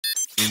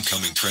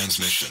Incoming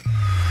transmission.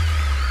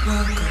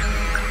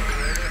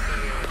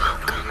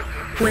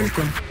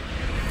 Welcome.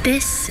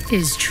 This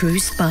is True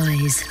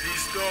Spies,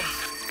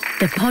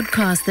 the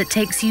podcast that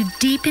takes you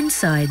deep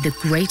inside the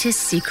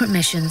greatest secret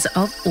missions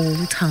of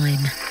all time.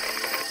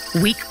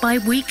 Week by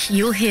week,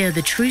 you'll hear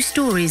the true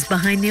stories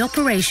behind the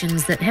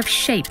operations that have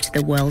shaped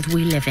the world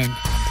we live in.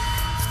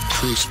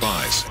 True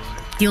Spies.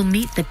 You'll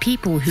meet the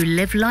people who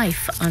live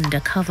life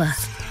undercover.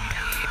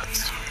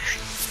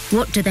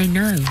 What do they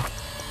know?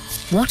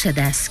 What are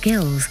their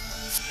skills?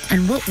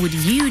 And what would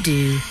you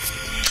do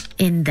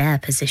in their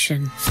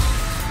position?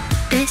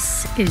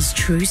 This is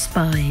True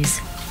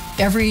Spies.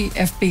 Every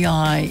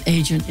FBI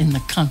agent in the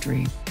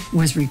country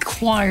was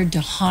required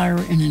to hire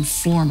an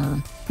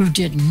informer who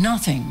did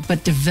nothing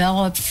but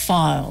develop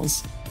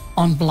files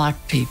on Black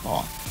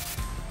people.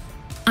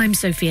 I'm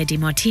Sophia Di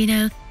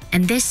Martino,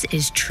 and this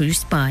is True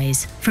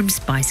Spies from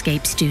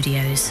Spyscape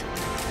Studios.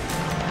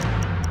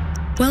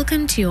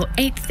 Welcome to your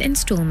 8th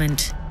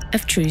installment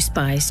of True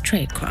Spies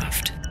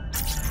Tradecraft.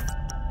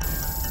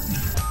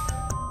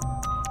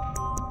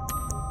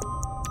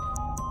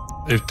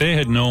 If they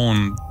had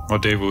known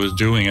what David was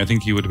doing, I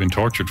think he would have been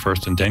tortured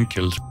first and then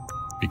killed,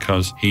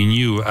 because he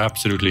knew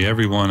absolutely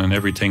everyone and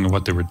everything and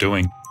what they were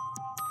doing.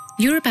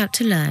 You're about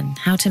to learn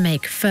how to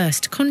make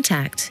first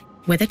contact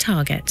with a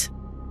target.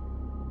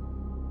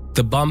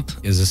 The bump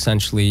is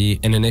essentially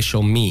an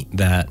initial meet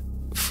that,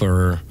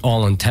 for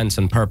all intents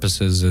and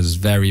purposes, is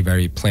very,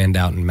 very planned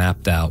out and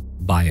mapped out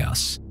by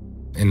us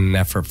in an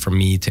effort for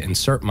me to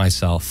insert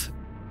myself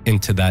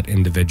into that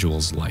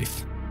individual's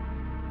life.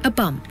 A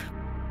bump.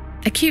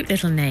 A cute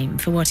little name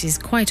for what is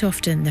quite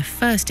often the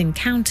first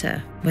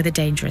encounter with a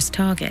dangerous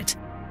target.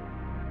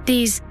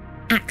 These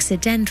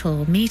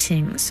accidental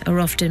meetings are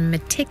often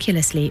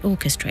meticulously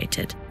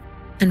orchestrated,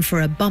 and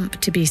for a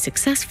bump to be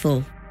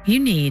successful, you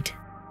need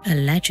a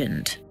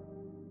legend.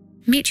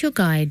 Meet your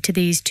guide to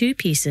these two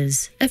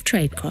pieces of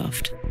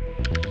tradecraft.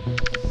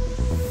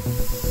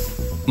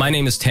 My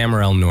name is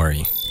Tamer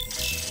El-Nouri.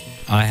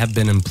 I have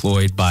been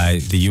employed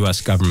by the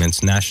U.S.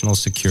 government's National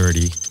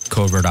Security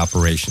Covert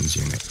Operations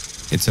Unit.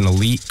 It's an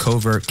elite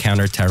covert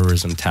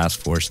counterterrorism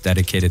task force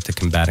dedicated to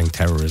combating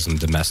terrorism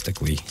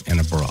domestically and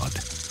abroad.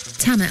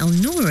 Tamer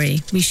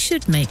El-Nouri, we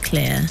should make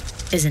clear,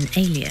 is an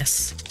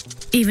alias.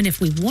 Even if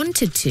we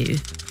wanted to,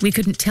 we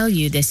couldn't tell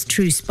you this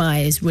true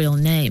spy's real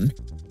name.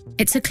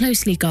 It's a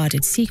closely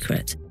guarded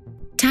secret.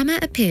 Tamer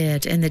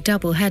appeared in the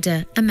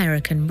double-header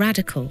American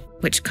Radical,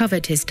 which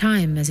covered his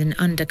time as an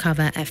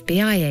undercover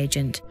FBI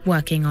agent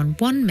working on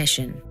one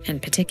mission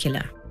in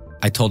particular.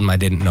 I told him I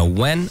didn't know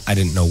when, I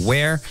didn't know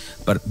where,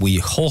 but we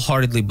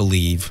wholeheartedly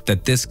believe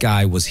that this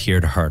guy was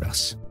here to hurt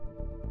us.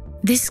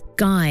 This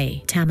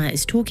guy Tamer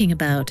is talking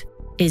about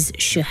is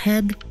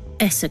Sheheb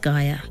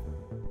Esagaya.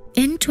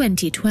 In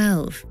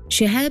 2012,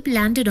 Sheheb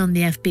landed on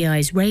the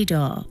FBI's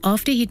radar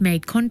after he'd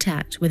made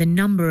contact with a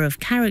number of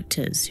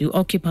characters who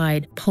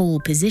occupied pole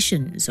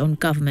positions on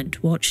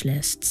government watch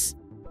lists.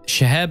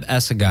 Sheheb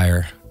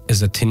Esagaya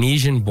is a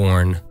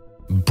Tunisian-born,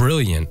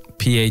 brilliant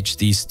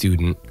PhD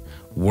student,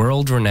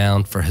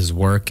 world-renowned for his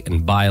work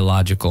in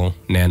biological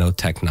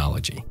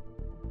nanotechnology.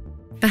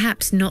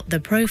 Perhaps not the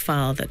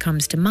profile that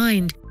comes to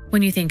mind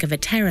when you think of a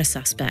terror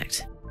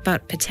suspect,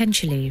 but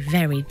potentially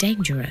very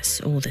dangerous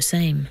all the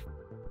same.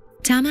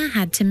 Tamer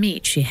had to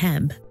meet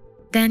Sheheb,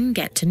 then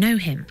get to know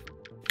him,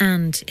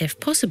 and, if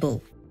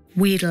possible,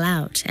 wheedle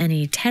out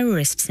any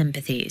terrorist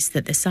sympathies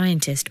that the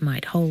scientist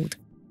might hold.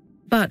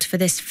 But for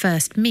this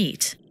first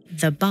meet,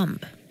 the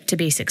bump, to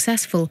be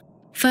successful,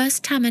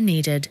 first Tamer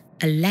needed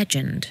a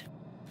legend,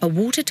 a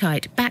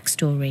watertight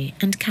backstory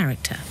and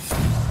character.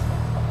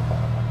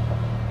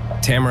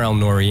 Tamer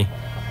El-Nouri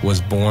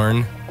was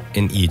born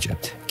in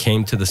Egypt,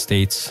 came to the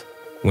States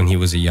when he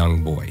was a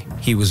young boy.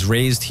 He was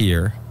raised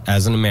here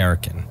as an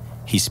American.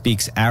 He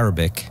speaks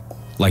Arabic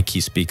like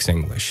he speaks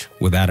English,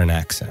 without an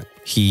accent.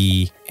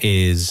 He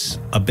is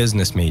a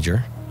business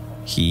major.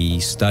 He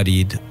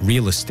studied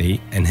real estate,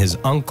 and his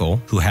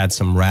uncle, who had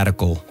some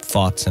radical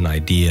thoughts and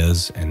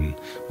ideas and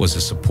was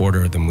a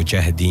supporter of the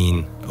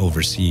Mujahideen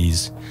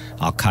overseas,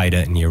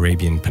 Al-Qaeda in the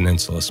Arabian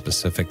Peninsula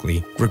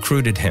specifically,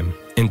 recruited him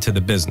into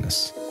the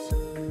business.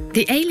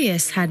 The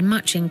alias had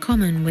much in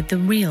common with the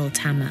real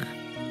Tamer.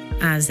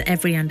 As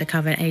every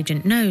undercover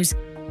agent knows,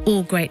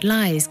 all great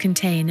lies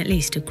contain at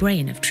least a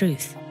grain of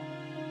truth.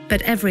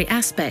 But every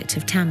aspect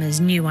of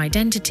Tamer's new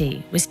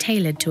identity was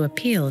tailored to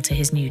appeal to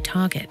his new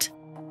target.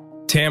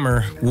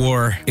 Tamer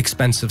wore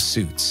expensive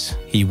suits.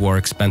 He wore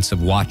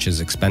expensive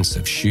watches,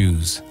 expensive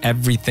shoes.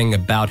 Everything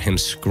about him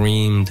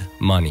screamed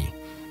money.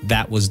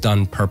 That was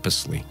done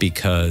purposely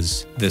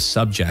because the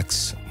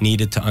subjects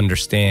needed to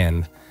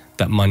understand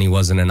that money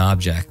wasn't an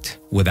object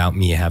without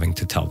me having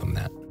to tell them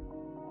that.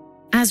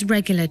 As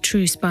regular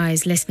True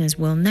Spies listeners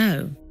will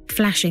know,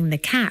 flashing the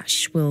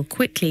cash will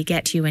quickly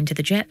get you into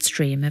the jet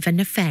stream of a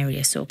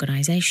nefarious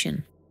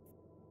organization.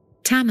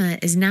 Tamer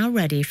is now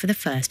ready for the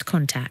first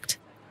contact,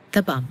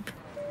 the bump.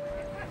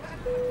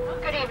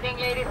 Good evening,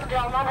 ladies and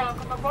gentlemen.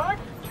 Welcome aboard.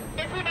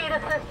 If you need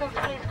assistance,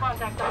 please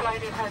contact the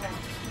flight attendant.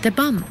 The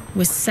bump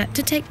was set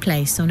to take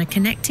place on a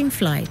connecting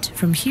flight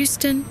from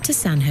Houston to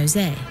San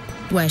Jose,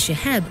 where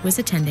Shiheb was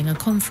attending a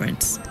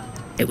conference.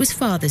 It was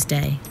Father's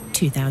Day,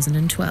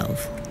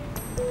 2012.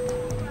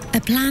 A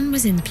plan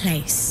was in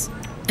place,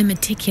 a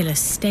meticulous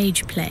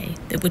stage play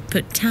that would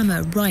put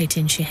Tamer right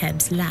in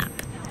Shiheb's lap.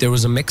 There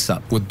was a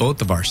mix-up with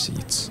both of our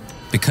seats.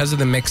 Because of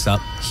the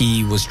mix-up,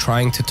 he was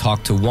trying to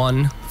talk to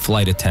one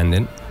flight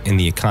attendant in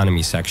the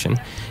economy section,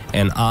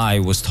 and I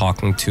was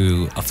talking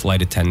to a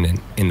flight attendant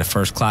in the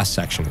first class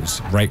section. It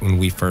was right when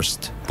we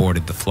first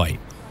boarded the flight.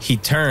 He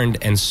turned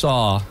and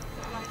saw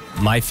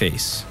my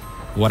face,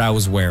 what I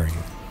was wearing,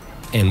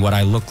 and what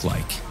I looked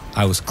like.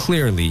 I was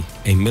clearly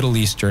a Middle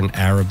Eastern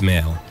Arab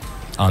male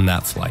on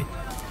that flight.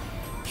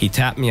 He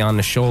tapped me on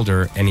the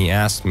shoulder and he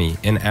asked me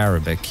in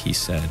Arabic, he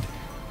said,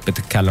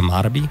 "Bتكلم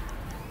عربي?"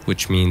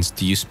 which means,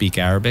 "Do you speak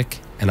Arabic?"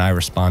 And I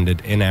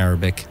responded in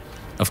Arabic,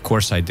 "Of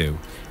course I do."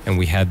 And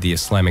we had the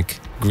Islamic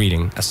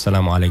greeting,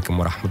 "Assalamu alaikum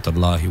wa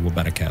rahmatullahi wa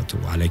barakatuh."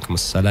 Alaikum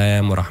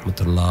assalam wa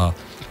rahmatullah.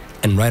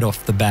 And right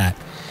off the bat,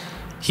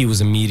 he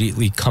was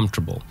immediately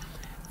comfortable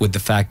with the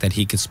fact that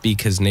he could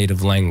speak his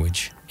native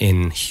language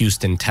in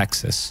Houston,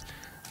 Texas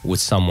with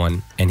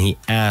someone. And he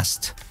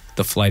asked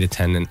the flight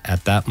attendant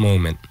at that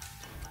moment,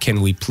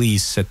 "Can we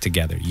please sit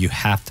together? You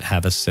have to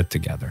have us sit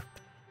together."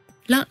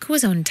 Luck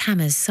was on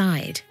Tamer's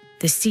side.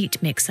 The seat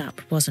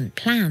mix-up wasn't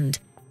planned,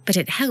 but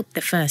it helped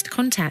the first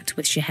contact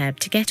with Shiheb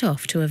to get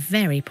off to a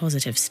very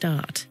positive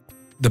start.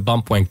 The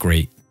bump went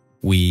great.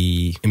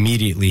 We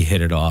immediately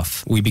hit it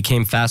off. We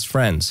became fast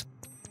friends.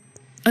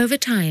 Over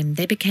time,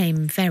 they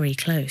became very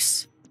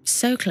close.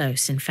 So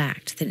close, in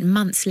fact, that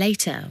months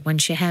later, when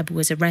Shiheb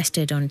was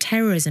arrested on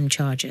terrorism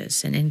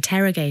charges and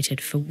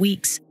interrogated for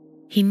weeks,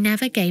 he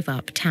never gave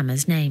up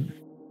Tamer's name.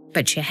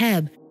 But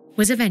Shiheb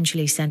was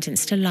eventually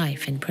sentenced to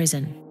life in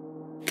prison,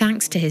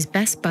 thanks to his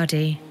best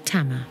buddy,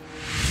 Tamer.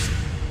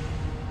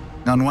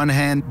 On one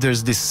hand,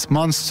 there's this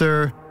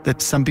monster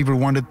that some people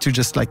wanted to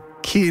just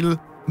kill,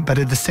 but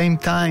at the same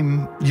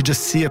time, you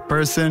just see a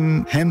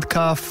person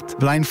handcuffed,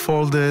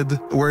 blindfolded,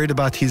 worried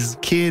about his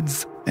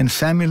kids and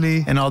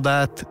family and all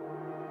that.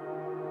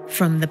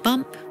 From the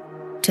bump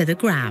to the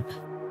grab.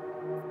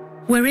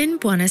 We're in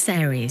Buenos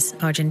Aires,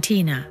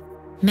 Argentina,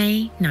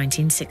 May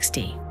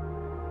 1960.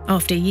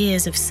 After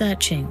years of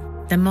searching,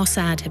 the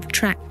Mossad have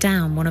tracked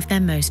down one of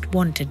their most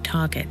wanted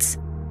targets,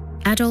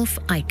 Adolf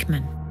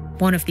Eichmann,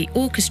 one of the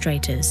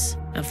orchestrators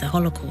of the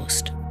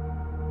Holocaust.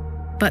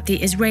 But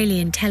the Israeli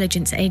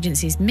intelligence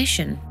agency's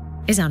mission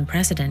is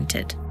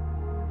unprecedented.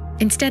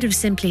 Instead of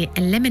simply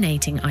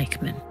eliminating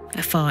Eichmann,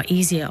 a far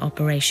easier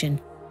operation,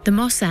 the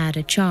Mossad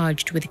are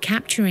charged with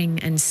capturing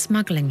and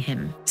smuggling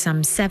him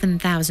some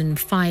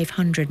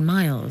 7,500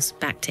 miles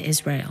back to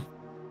Israel.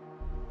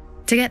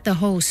 To get the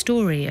whole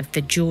story of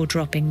the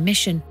jaw-dropping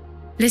mission,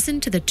 listen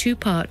to the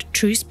two-part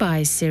True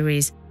Spies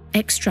series,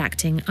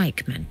 Extracting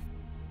Eichmann.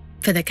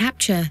 For the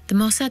capture, the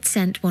Mossad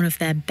sent one of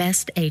their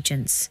best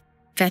agents,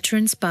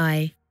 veteran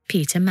spy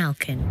Peter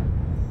Malkin.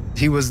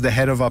 He was the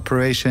head of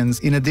operations.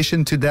 In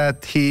addition to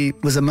that, he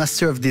was a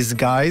master of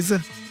disguise.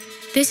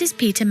 This is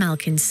Peter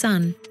Malkin's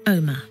son,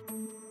 Omar.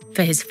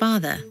 For his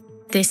father,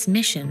 this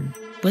mission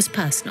was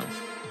personal.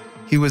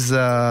 He was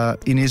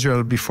in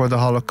Israel before the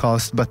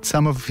Holocaust, but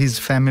some of his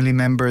family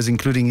members,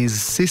 including his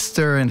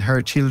sister and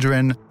her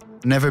children,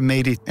 never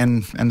made it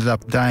and ended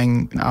up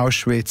dying in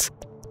Auschwitz.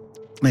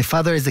 My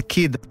father, as a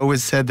kid,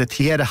 always said that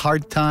he had a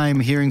hard time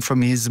hearing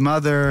from his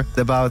mother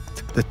about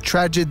the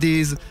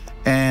tragedies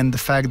and the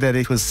fact that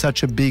it was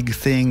such a big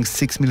thing,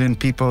 6 million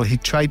people. He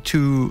tried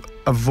to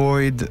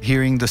avoid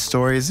hearing the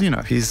stories.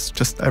 He's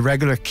just a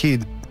regular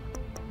kid.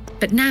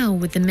 But now,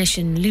 with the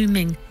mission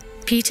looming,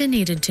 Peter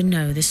needed to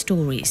know the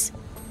stories.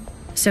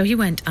 So he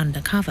went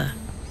undercover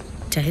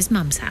to his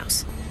mum's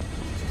house.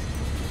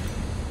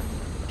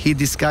 He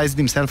disguised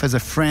himself as a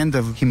friend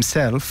of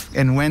himself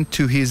and went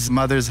to his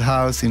mother's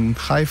house in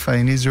Haifa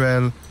in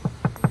Israel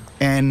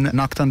and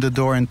knocked on the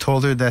door and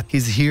told her that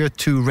he's here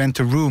to rent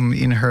a room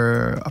in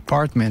her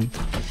apartment.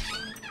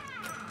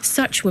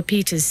 Such were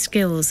Peter's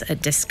skills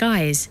at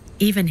disguise,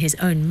 even his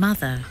own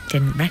mother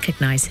didn't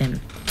recognize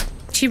him.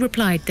 She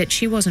replied that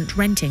she wasn't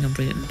renting a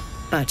room,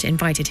 but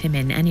invited him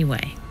in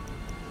anyway.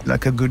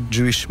 Like a good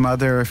Jewish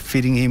mother,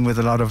 feeding him with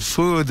a lot of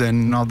food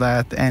and all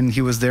that. And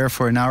he was there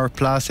for an hour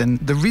plus. And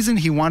the reason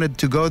he wanted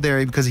to go there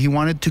is because he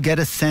wanted to get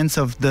a sense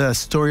of the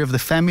story of the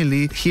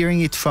family,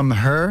 hearing it from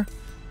her,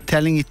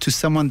 telling it to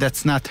someone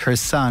that's not her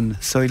son.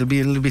 So it'll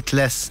be a little bit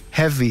less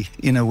heavy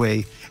in a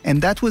way.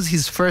 And that was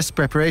his first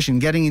preparation,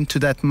 getting into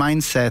that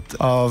mindset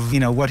of,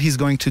 what he's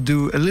going to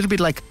do. A little bit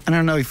like, I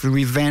don't know if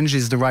revenge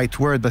is the right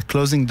word, but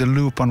closing the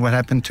loop on what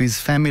happened to his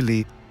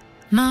family.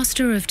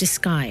 Master of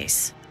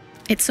disguise.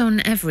 It's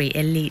on every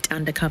elite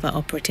undercover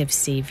operative's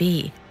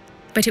CV,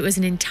 but it was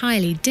an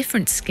entirely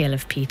different skill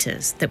of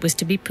Peter's that was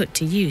to be put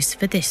to use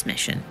for this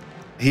mission.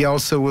 He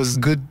also was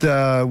good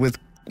with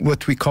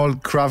what we call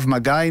Krav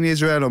Maga in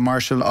Israel, or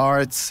martial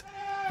arts.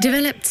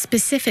 Developed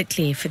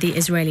specifically for the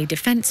Israeli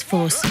Defense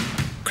Force,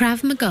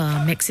 Krav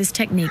Maga mixes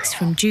techniques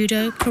from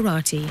judo,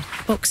 karate,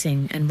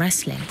 boxing, and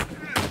wrestling.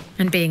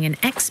 and being an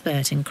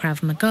expert in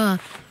Krav Maga,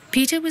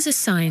 Peter was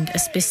assigned a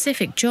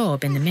specific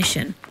job in the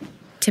mission: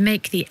 to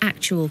make the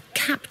actual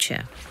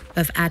capture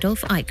of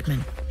Adolf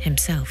Eichmann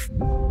himself.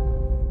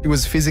 He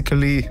was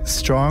physically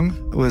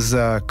strong, was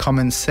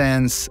common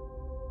sense.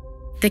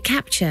 The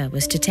capture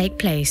was to take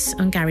place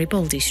on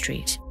Garibaldi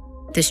Street,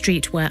 the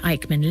street where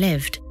Eichmann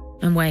lived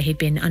and where he'd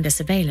been under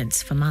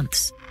surveillance for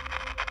months.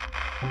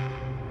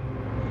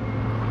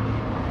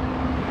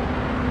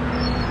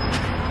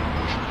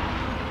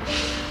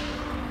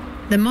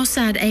 The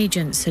Mossad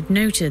agents had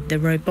noted the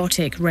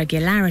robotic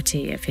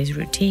regularity of his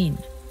routine.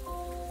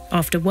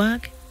 After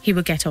work, he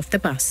would get off the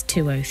bus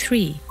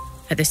 203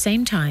 at the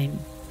same time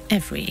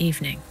every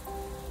evening.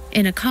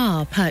 In a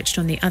car perched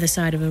on the other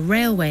side of a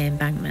railway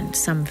embankment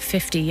some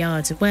 50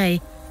 yards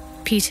away,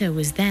 Peter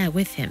was there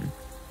with him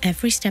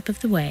every step of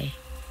the way,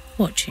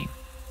 watching.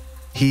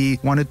 He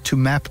wanted to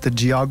map the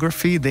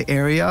geography, the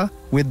area,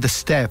 with the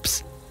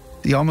steps.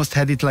 He almost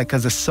had it like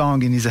as a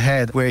song in his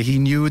head, where he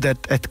knew that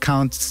at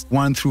counts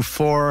 1 through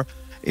 4,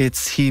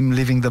 it's him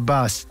leaving the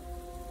bus.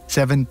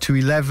 7 to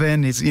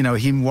 11 is,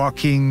 him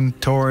walking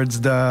towards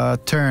the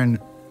turn.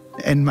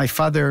 And my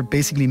father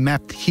basically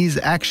mapped his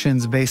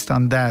actions based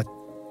on that.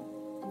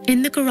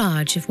 In the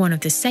garage of one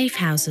of the safe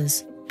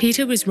houses,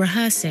 Peter was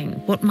rehearsing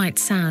what might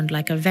sound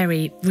like a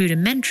very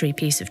rudimentary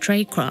piece of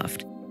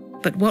tradecraft,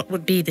 but what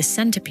would be the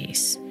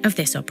centerpiece of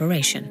this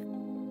operation.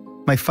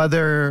 My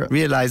father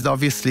realized,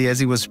 obviously, as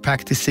he was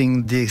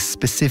practicing this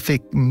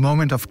specific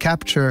moment of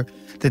capture,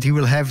 that he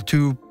will have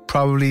to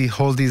probably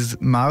hold his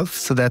mouth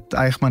so that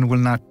Eichmann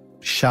will not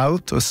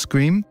shout or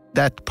scream.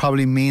 That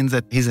probably means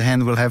that his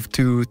hand will have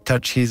to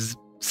touch his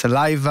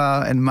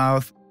saliva and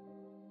mouth.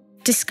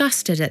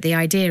 Disgusted at the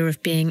idea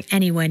of being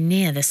anywhere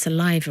near the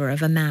saliva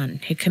of a man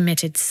who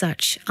committed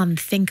such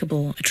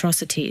unthinkable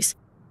atrocities,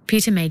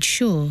 Peter made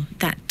sure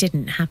that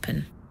didn't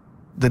happen.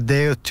 The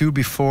day or two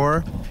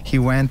before, he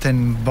went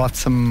and bought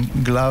some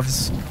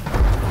gloves.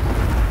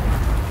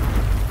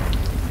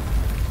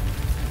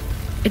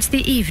 It's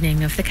the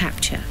evening of the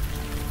capture.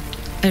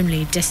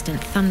 Only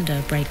distant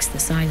thunder breaks the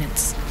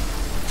silence.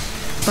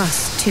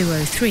 Bus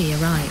 203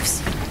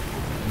 arrives,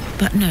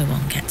 but no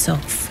one gets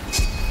off.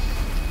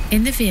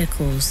 In the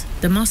vehicles,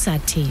 the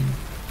Mossad team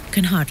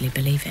can hardly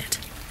believe it.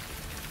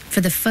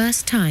 For the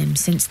first time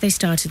since they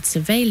started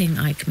surveilling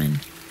Eichmann,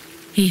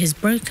 he has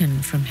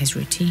broken from his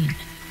routine.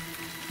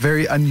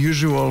 Very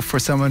unusual for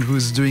someone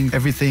who's doing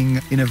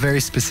everything in a very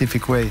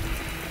specific way.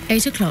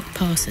 8 o'clock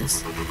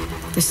passes.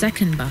 The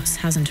second bus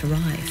hasn't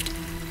arrived.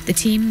 The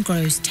team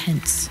grows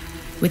tense.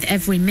 With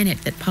every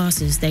minute that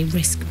passes, they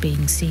risk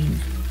being seen.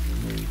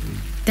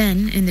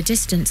 Then, in the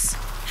distance,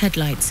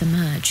 headlights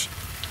emerge.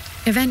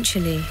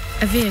 Eventually,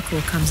 a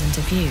vehicle comes into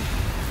view.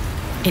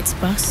 It's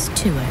bus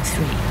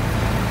 203.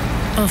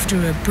 After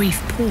a brief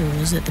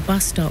pause at the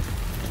bus stop,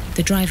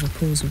 the driver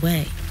pulls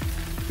away,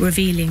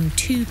 revealing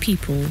 2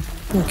 people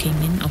walking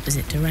in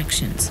opposite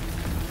directions.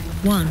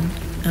 One,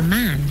 a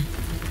man,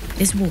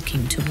 is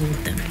walking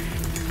toward them.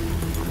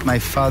 My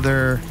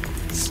father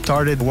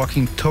started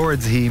walking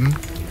towards him.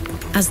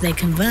 As they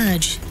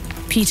converge,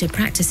 Peter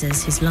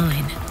practices his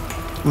line.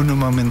 Uno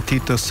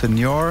momentito,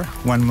 senor.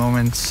 1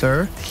 moment,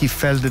 sir. He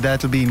felt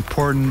that would be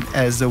important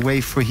as a way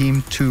for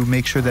him to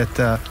make sure that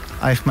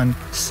Eichmann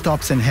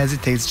stops and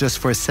hesitates just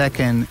for a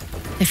second.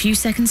 A few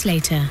seconds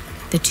later,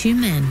 the 2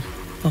 men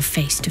are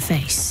face to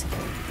face.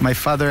 My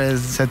father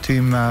has said to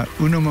him,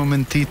 uno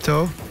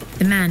momentito.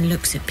 The man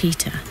looks at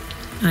Peter,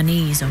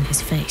 unease on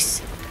his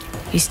face.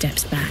 He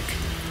steps back.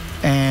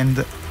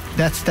 And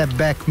that step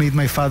back made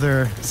my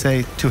father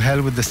say, to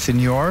hell with the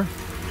senor,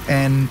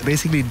 and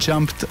basically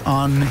jumped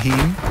on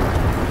him.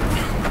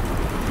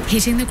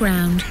 Hitting the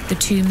ground, the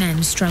 2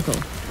 men struggle.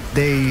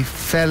 They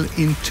fell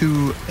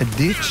into a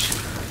ditch.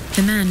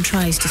 The man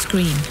tries to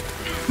scream.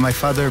 My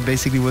father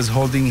basically was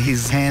holding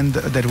his hand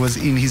that was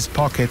in his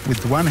pocket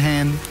with one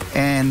hand,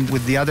 and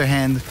with the other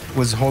hand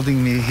was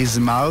holding his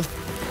mouth.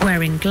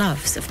 Wearing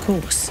gloves, of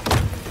course.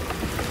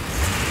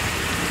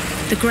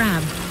 The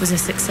grab was a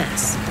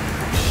success.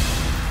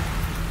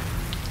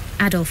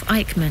 Adolf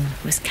Eichmann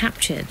was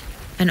captured,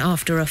 and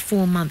after a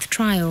 4-month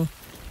trial,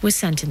 was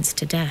sentenced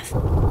to death.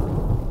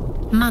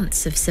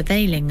 Months of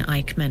surveilling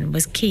Eichmann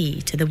was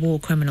key to the war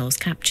criminal's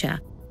capture.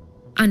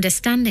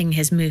 Understanding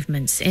his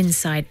movements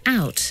inside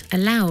out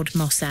allowed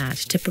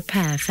Mossad to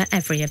prepare for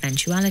every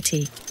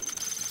eventuality.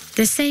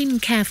 The same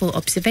careful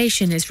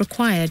observation is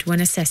required when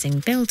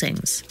assessing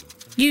buildings,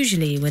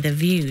 usually with a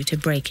view to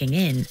breaking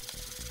in.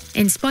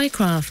 In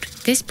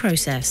spycraft, this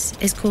process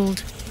is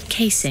called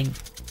casing.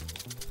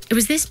 It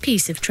was this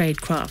piece of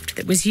tradecraft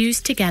that was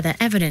used to gather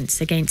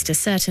evidence against a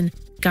certain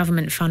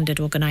government-funded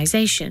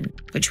organization,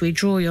 which we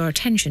draw your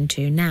attention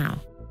to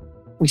now.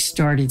 We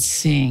started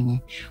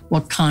seeing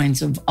what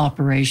kinds of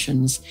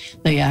operations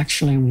they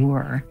actually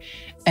were.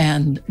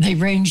 And they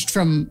ranged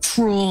from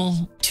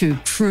cruel to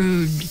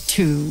crude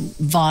to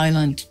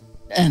violent,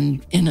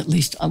 and in at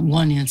least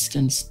one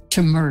instance,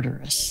 to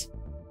murderous.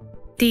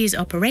 These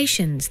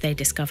operations, they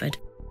discovered,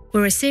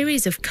 were a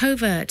series of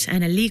covert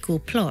and illegal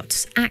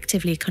plots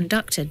actively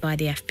conducted by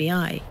the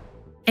FBI.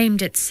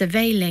 aimed at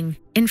surveilling,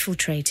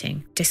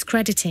 infiltrating,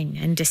 discrediting,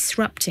 and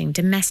disrupting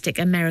domestic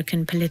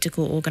American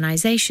political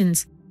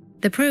organizations.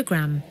 The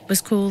program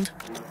was called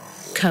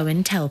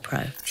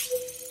COINTELPRO.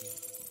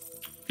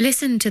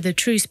 Listen to the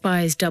True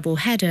Spies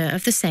doubleheader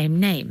of the same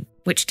name,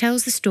 which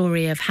tells the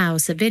story of how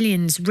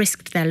civilians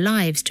risked their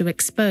lives to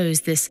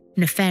expose this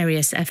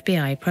nefarious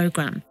FBI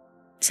program.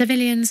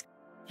 Civilians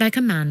like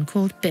a man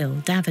called Bill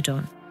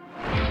Davidon.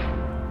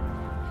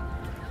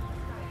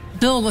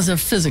 Bill was a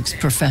physics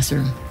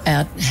professor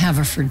at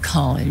Haverford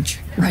College,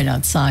 right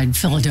outside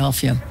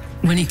Philadelphia.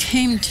 When he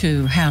came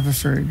to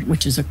Haverford,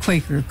 which is a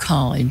Quaker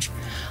college,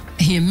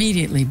 he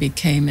immediately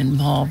became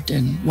involved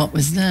in what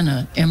was then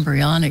an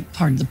embryonic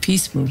part of the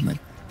peace movement.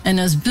 And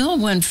as Bill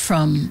went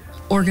from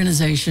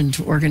organization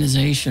to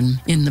organization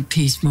in the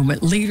peace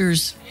movement,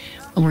 leaders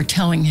were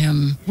telling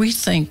him, we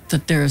think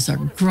that there's a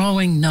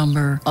growing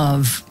number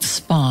of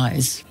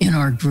spies in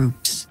our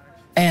groups,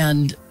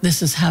 and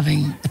this is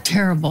having a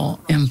terrible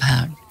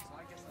impact.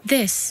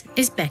 This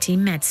is Betty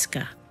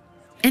Metzger.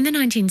 In the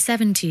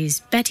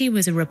 1970s, Betty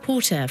was a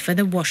reporter for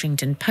the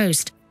Washington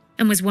Post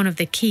and was one of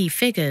the key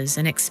figures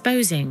in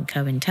exposing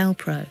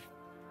COINTELPRO.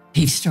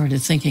 He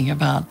started thinking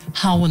about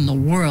how in the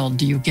world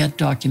do you get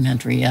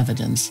documentary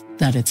evidence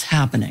that it's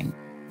happening.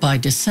 By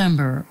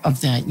December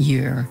of that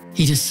year,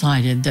 he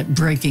decided that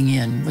breaking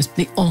in was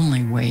the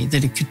only way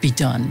that it could be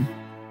done.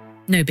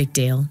 No big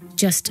deal,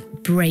 just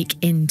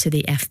break into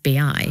the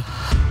FBI.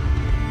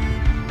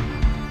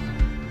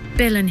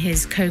 Bill and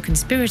his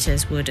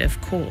co-conspirators would, of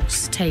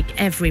course,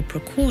 take every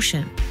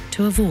precaution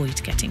to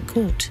avoid getting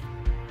caught.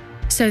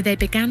 So they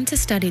began to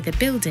study the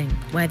building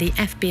where the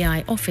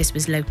FBI office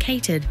was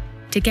located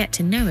to get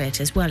to know it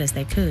as well as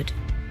they could.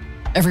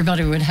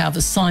 Everybody would have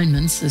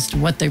assignments as to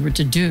what they were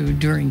to do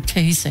during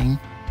casing,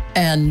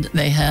 and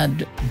they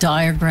had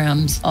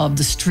diagrams of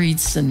the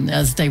streets, and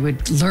as they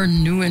would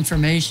learn new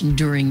information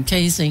during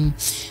casing,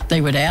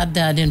 they would add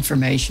that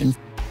information.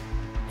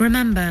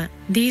 Remember,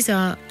 these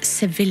are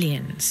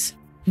civilians,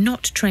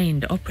 not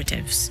trained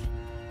operatives.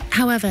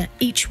 However,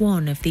 each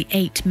one of the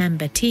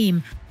 8-member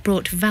team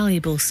brought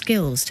valuable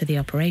skills to the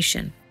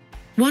operation.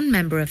 One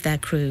member of their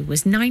crew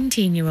was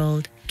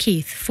 19-year-old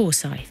Keith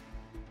Forsyth.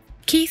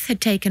 Keith had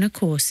taken a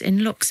course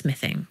in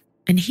locksmithing,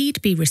 and he'd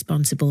be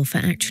responsible for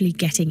actually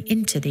getting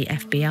into the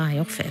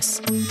FBI office.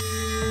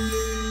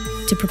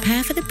 To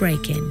prepare for the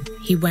break-in,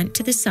 he went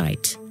to the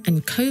site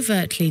and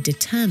covertly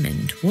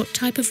determined what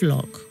type of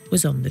lock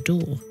was on the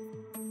door.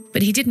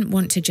 But he didn't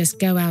want to just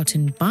go out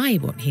and buy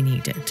what he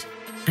needed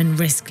and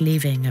risk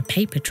leaving a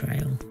paper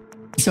trail.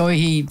 So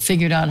he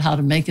figured out how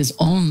to make his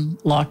own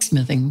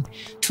locksmithing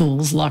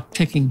tools,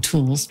 lock-picking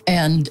tools,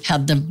 and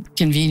had them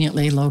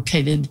conveniently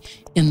located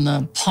in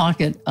the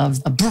pocket of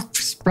a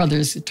Brooks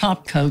Brothers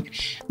top coat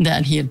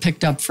that he had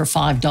picked up for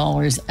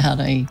 $5 at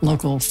a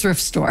local thrift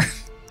store.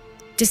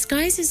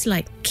 Disguises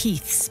like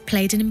Keith's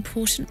played an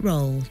important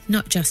role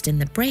not just in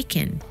the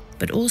break-in,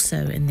 but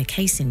also in the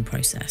casing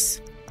process.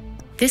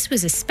 This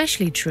was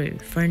especially true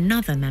for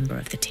another member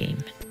of the team.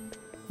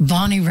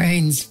 Bonnie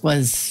Raines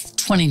was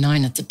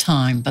 29 at the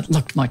time, but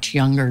looked much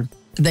younger.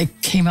 They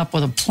came up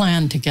with a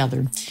plan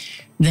together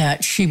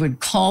that she would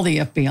call the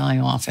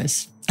FBI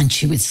office and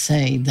she would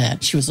say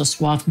that she was a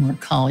Swarthmore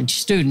College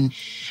student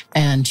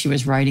and she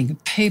was writing a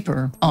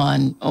paper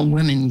on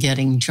women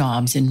getting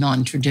jobs in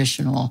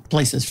non-traditional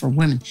places for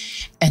women,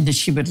 and that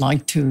she would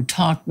like to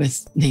talk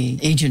with the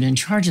agent in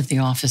charge of the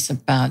office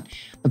about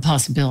the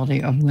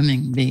possibility of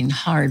women being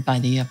hired by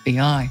the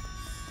FBI.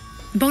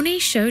 Bonnie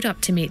showed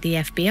up to meet the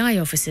FBI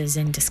officers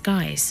in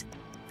disguise,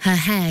 her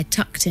hair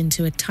tucked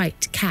into a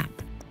tight cap,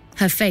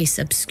 her face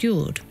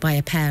obscured by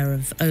a pair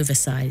of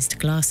oversized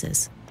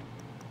glasses.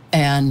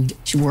 And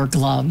she wore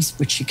gloves,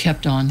 which she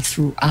kept on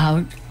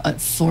throughout a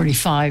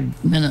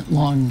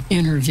 45-minute-long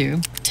interview,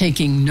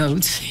 taking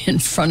notes in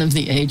front of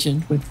the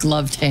agent with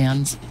gloved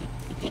hands.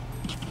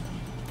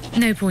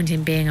 No point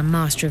in being a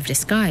master of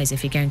disguise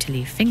if you're going to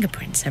leave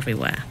fingerprints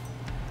everywhere.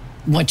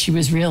 What she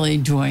was really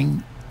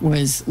doing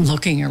was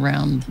looking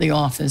around the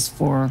office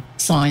for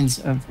signs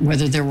of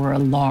whether there were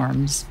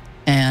alarms.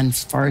 And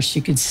as far as she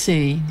could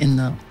see in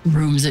the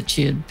rooms that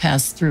she had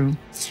passed through,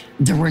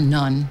 there were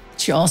none.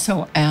 She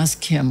also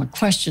asked him a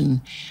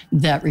question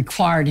that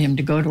required him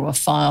to go to a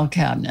file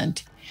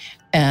cabinet.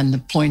 And the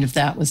point of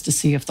that was to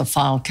see if the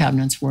file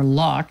cabinets were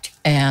locked,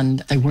 and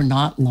they were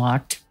not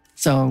locked.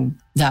 So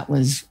that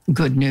was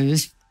good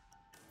news.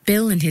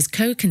 Bill and his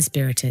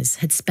co-conspirators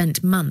had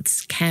spent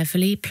months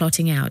carefully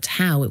plotting out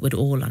how it would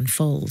all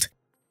unfold.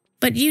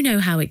 But you know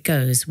how it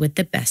goes with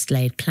the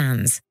best-laid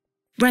plans.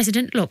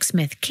 Resident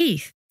locksmith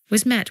Keith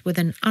was met with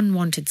an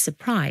unwanted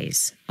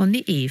surprise on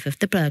the eve of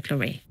the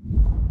burglary.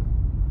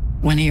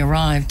 When he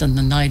arrived on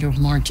the night of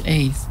March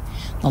 8th,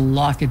 the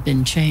lock had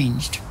been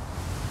changed,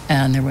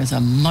 and there was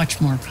a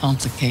much more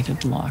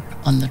complicated lock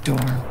on the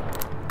door.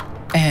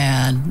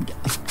 And,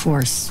 of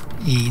course,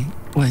 he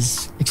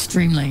was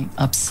extremely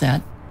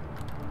upset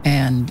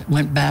and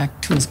went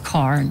back to his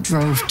car and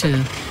drove to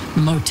the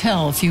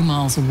motel a few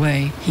miles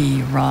away.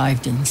 He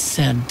arrived and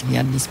said he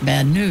had this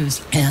bad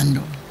news. And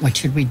What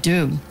should we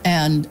do?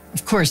 And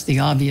of course, the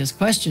obvious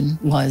question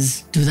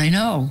was, do they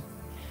know?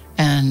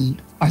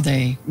 And are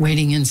they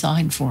waiting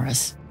inside for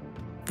us?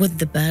 Would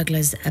the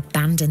burglars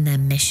abandon their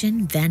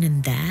mission then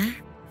and there,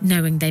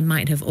 knowing they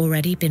might have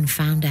already been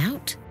found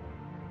out?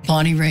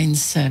 Bonnie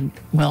Raines said,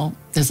 well,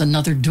 there's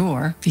another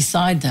door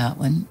beside that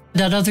one.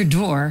 That other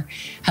door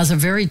has a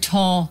very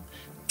tall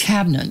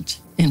cabinet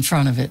in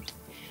front of it.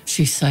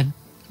 She said,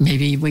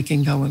 maybe you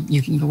can go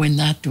in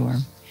that door.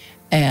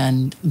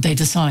 And they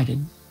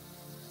decided,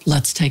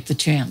 let's take the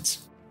chance.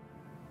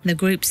 The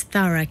group's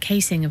thorough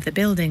casing of the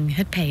building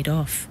had paid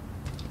off.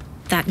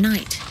 That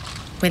night,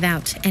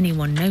 without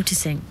anyone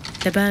noticing,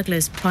 the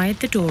burglars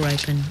pried the door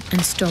open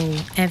and stole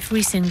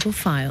every single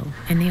file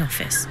in the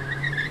office.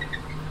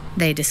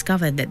 They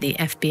discovered that the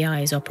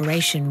FBI's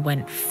operation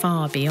went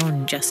far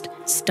beyond just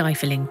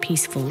stifling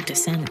peaceful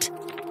dissent.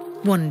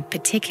 One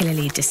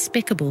particularly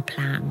despicable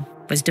plan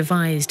was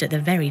devised at the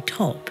very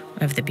top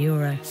of the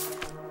Bureau.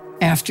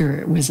 After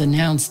it was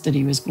announced that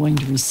he was going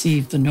to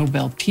receive the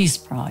Nobel Peace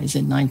Prize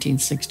in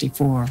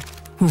 1964,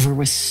 Hoover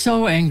was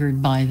so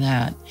angered by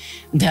that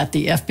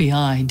the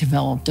FBI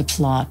developed a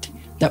plot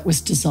that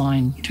was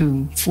designed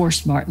to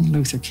force Martin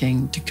Luther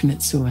King to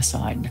commit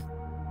suicide.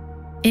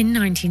 In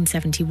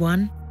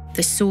 1971,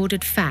 the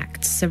sordid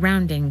facts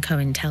surrounding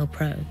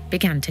COINTELPRO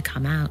began to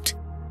come out,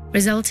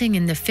 resulting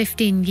in the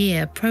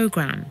 15-year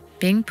program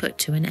being put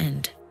to an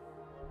end.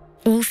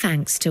 All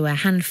thanks to a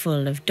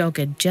handful of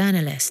dogged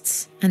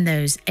journalists and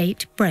those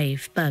 8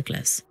 brave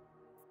burglars.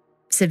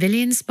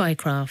 Civilian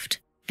spycraft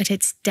at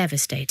its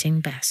devastating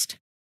best.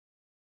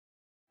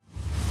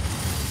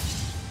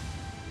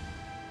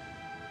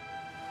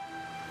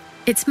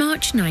 It's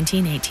March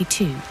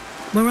 1982.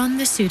 We're on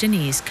the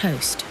Sudanese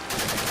coast.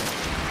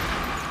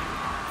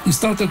 He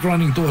started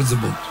running towards the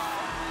boat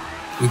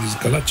with his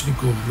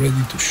Kalashnikov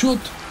ready to shoot.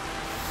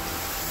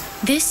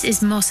 This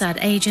is Mossad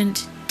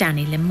agent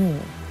Danny Limor,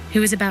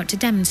 who is about to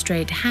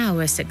demonstrate how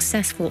a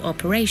successful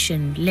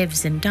operation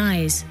lives and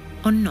dies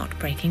on not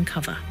breaking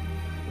cover.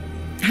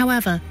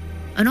 However,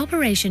 an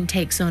operation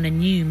takes on a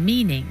new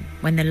meaning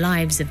when the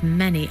lives of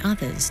many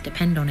others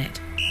depend on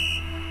it.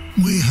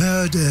 We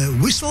heard a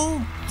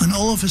whistle, and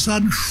all of a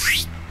sudden,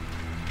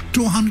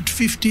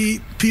 250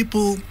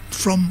 people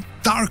from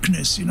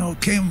darkness,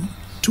 came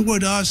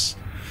toward us.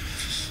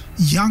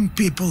 Young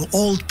people,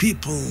 old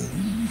people,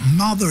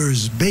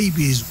 mothers,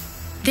 babies.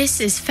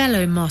 This is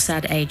fellow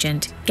Mossad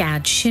agent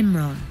Gad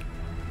Shimron.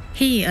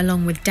 He,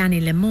 along with Danny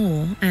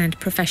Limor and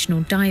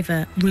professional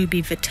diver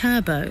Ruby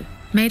Viterbo,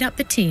 made up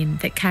the team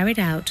that carried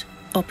out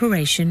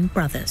Operation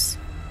Brothers,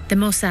 the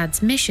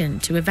Mossad's mission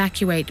to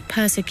evacuate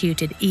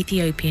persecuted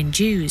Ethiopian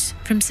Jews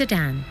from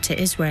Sudan to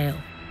Israel.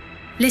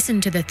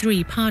 Listen to the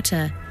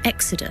 3-parter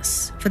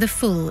Exodus for the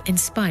full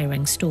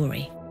inspiring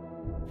story.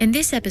 In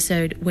this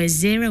episode, we're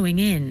zeroing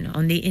in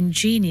on the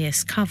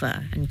ingenious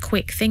cover and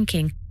quick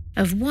thinking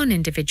of one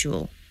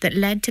individual that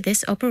led to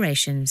this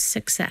operation's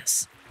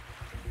success.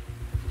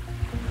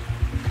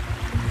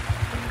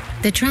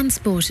 The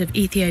transport of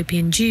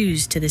Ethiopian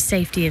Jews to the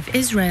safety of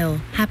Israel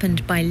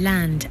happened by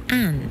land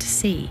and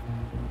sea.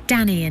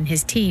 Danny and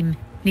his team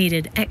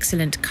needed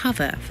excellent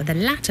cover for the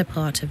latter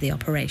part of the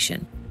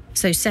operation,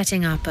 so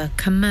setting up a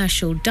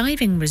commercial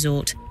diving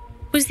resort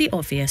was the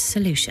obvious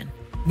solution.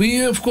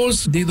 We, of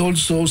course, did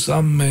also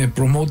some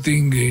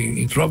promoting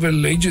in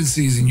travel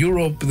agencies in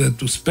Europe that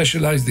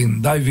specialized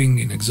in diving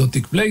in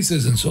exotic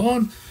places and so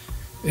on.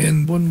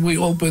 And when we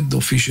opened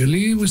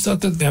officially, we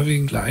started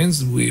having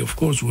clients. We, of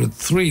course, were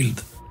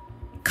thrilled.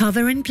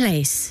 Cover in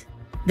place,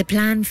 the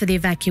plan for the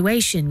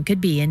evacuation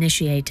could be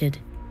initiated.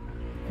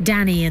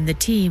 Danny and the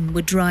team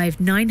would drive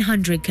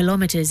 900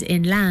 kilometers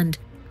inland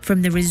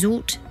from the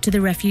resort to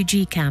the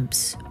refugee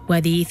camps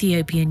where the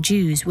Ethiopian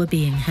Jews were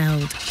being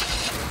held.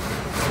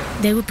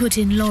 They were put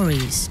in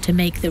lorries to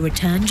make the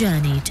return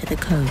journey to the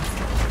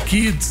cove.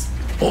 Kids,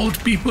 old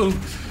people,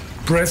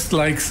 pressed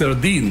like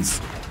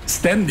sardines,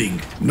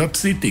 standing, not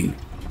sitting.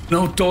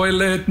 No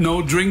toilet,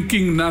 no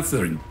drinking,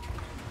 nothing.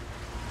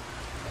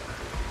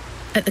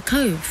 At the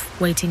cove,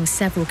 waiting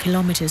several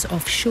kilometers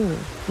offshore,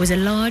 was a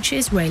large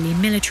Israeli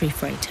military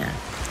freighter,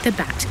 the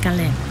Bat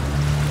Galim.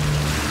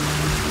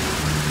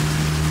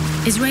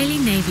 Israeli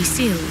Navy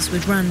SEALs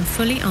would run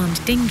fully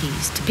armed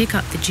dinghies to pick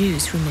up the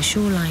Jews from the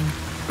shoreline,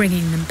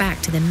 bringing them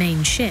back to the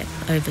main ship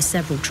over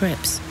several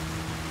trips.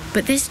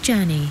 But this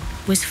journey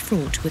was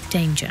fraught with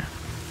danger.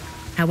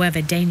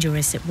 However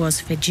dangerous it was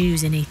for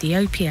Jews in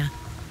Ethiopia,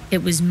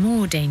 it was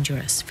more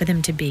dangerous for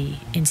them to be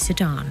in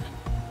Sudan.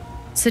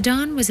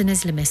 Sudan was an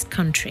Islamist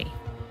country.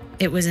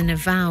 It was an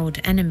avowed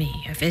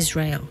enemy of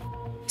Israel.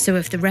 So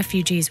if the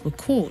refugees were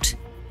caught,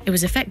 it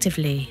was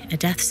effectively a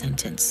death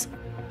sentence.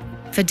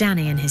 For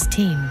Danny and his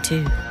team,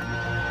 too.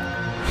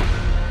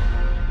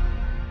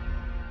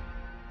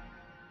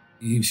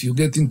 If you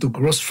get into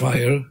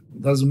crossfire,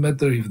 it doesn't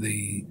matter if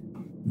they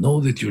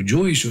know that you're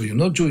Jewish or you're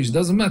not Jewish, it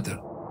doesn't matter.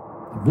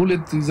 A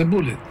bullet is a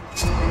bullet.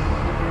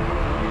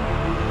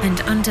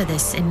 And under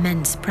this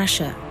immense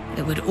pressure,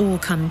 it would all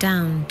come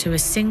down to a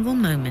single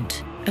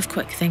moment of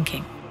quick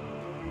thinking.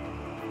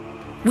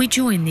 We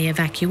join the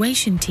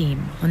evacuation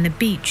team on the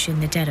beach in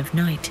the dead of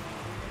night.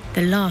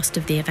 The last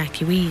of the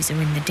evacuees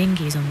are in the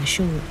dinghies on the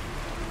shore.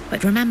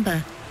 But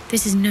remember,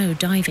 this is no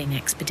diving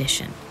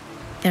expedition.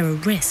 There are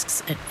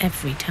risks at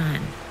every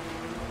turn.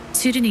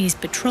 Sudanese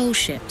patrol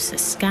ships are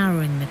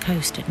scouring the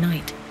coast at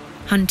night,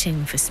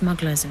 hunting for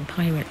smugglers and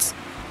pirates.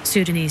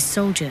 Sudanese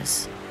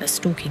soldiers are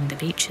stalking the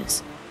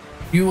beaches.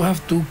 You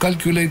have to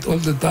calculate all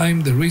the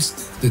time the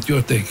risk that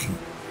you're taking.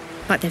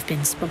 But they've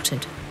been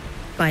spotted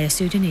by a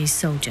Sudanese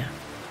soldier.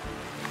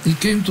 He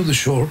came to the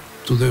shore,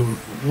 to the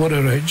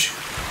water edge.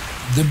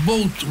 The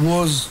boat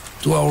was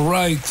to our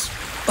right,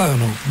 I don't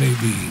know,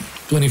 maybe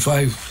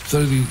 25,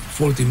 30,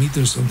 40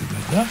 meters, something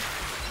like that.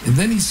 And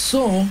then he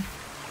saw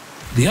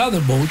the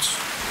other boats,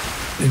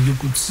 and you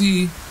could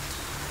see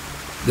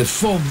the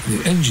foam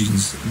the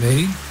engines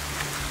made.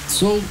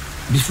 So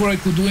before I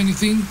could do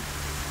anything,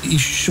 he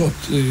shot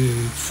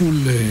full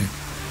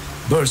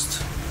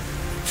burst,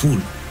 full,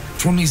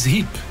 from his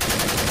hip.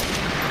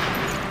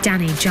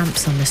 Danny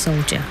jumps on the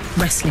soldier,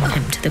 wrestling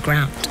him to the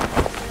ground.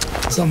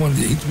 Someone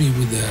hit me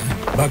with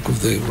the back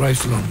of the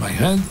rifle on my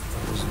head.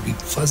 I was a bit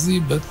fuzzy,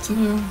 but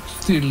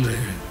still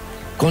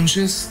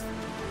conscious.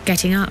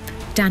 Getting up,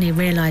 Danny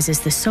realizes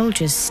the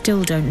soldiers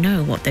still don't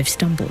know what they've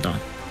stumbled on.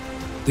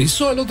 They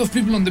saw a lot of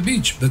people on the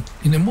beach, but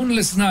in a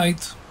moonless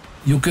night,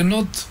 you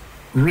cannot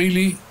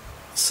really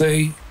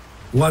say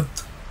what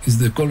is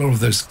the color of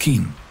their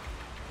skin.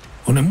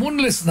 On a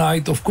moonless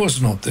night, of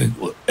course not.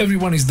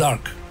 Everyone is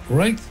dark,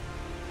 right?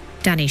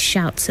 Danny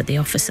shouts at the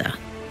officer.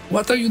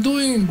 What are you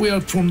doing? We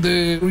are from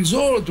the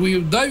resort. We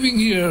are diving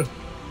here.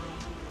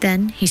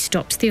 Then he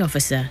stops the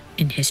officer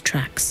in his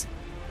tracks.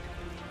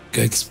 I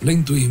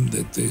explained to him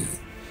that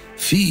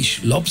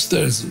fish,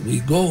 lobsters,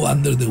 we go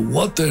under the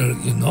water,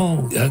 you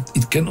know.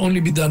 It can only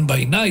be done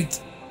by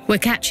night. We're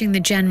catching the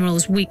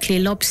general's weekly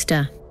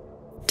lobster,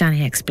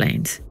 Danny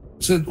explains.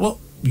 I said, well,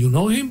 you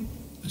know him?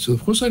 I said,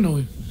 of course I know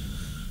him.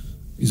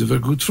 He's a very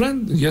good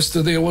friend.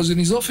 Yesterday I was in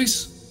his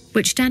office.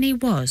 Which Danny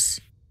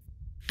was.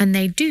 And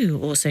they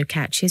do also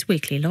catch his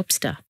weekly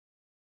lobster.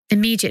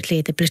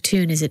 Immediately, the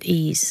platoon is at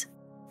ease.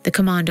 The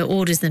commander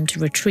orders them to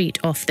retreat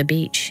off the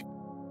beach.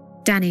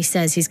 Danny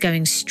says he's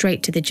going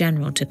straight to the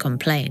general to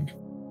complain.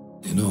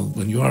 You know,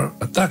 when you are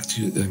attacked,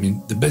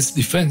 the best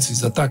defense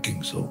is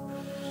attacking. So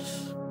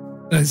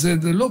I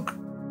said, look,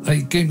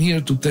 I came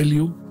here to tell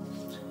you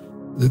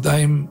that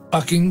I'm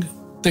packing,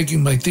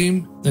 taking my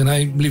team, and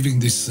I'm leaving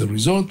this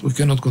resort. We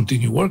cannot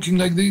continue working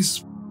like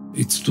this.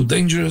 It's too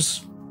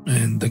dangerous,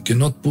 and I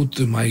cannot put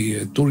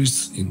my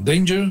tourists in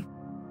danger.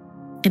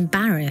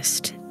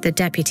 Embarrassed, the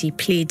deputy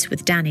pleads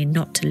with Danny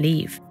not to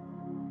leave.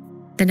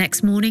 The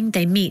next morning,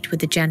 they meet with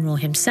the general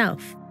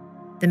himself,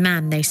 the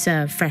man they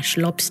serve fresh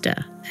lobster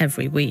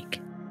every week.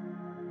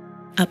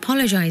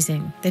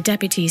 Apologizing, the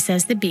deputy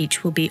says the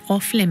beach will be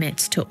off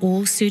limits to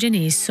all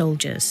Sudanese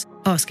soldiers,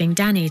 asking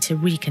Danny to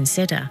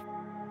reconsider.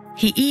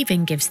 He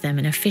even gives them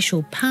an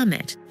official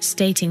permit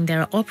stating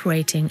they're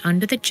operating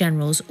under the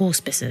general's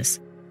auspices.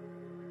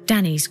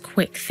 Danny's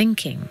quick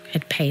thinking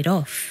had paid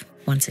off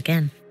once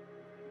again.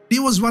 He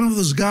was one of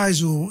those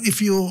guys who,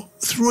 if you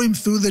threw him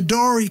through the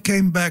door, he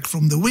came back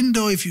from the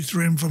window. If you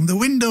threw him from the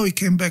window, he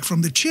came back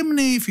from the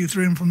chimney. If you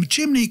threw him from the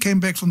chimney, he came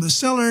back from the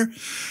cellar.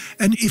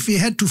 And if he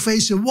had to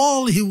face a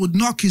wall, he would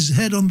knock his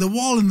head on the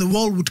wall and the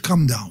wall would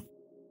come down.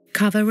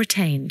 Cover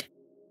retained.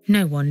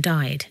 No one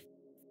died.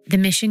 The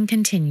mission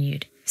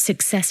continued,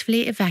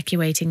 successfully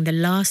evacuating the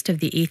last of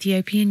the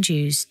Ethiopian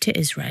Jews to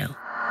Israel.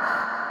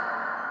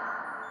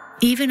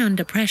 Even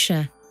under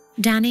pressure,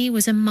 Danny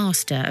was a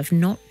master of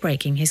not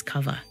breaking his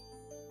cover.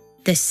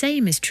 The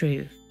same is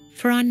true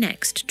for our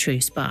next true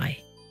spy.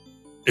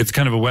 It's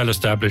kind of a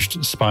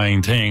well-established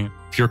spying thing.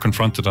 If you're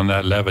confronted on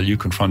that level, you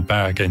confront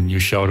back and you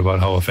shout about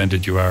how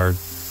offended you are.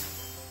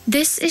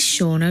 This is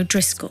Sean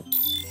O'Driscoll,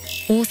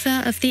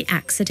 author of The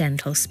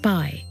Accidental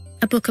Spy,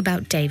 a book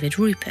about David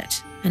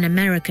Rupert, an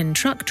American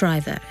truck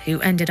driver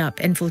who ended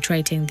up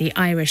infiltrating the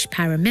Irish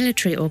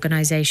paramilitary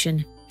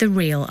organization, the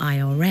Real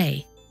IRA,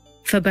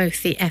 for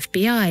both the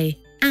FBI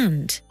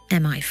and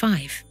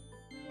MI5.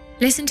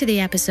 Listen to the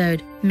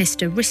episode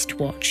Mr.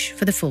 Wristwatch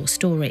for the full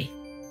story,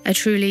 a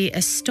truly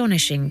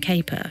astonishing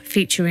caper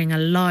featuring a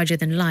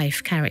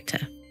larger-than-life character.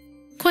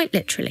 Quite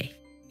literally.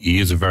 He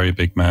is a very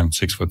big man,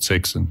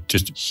 6'6", and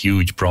just a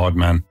huge, broad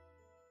man.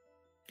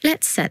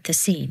 Let's set the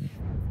scene.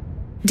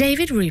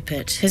 David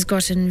Rupert has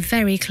gotten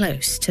very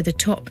close to the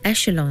top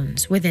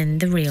echelons within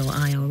the Real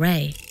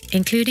IRA,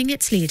 including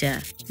its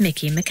leader,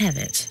 Mickey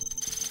McKevitt.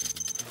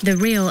 The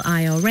Real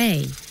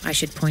IRA, I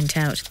should point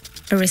out,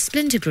 are a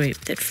splinter group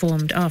that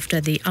formed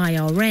after the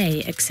IRA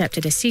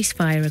accepted a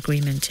ceasefire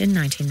agreement in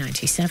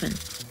 1997.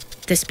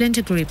 The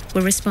splinter group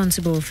were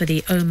responsible for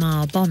the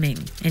Omar bombing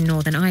in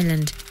Northern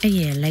Ireland a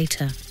year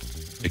later.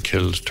 They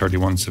killed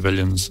 31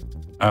 civilians.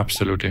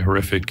 Absolutely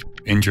horrific.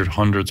 Injured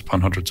hundreds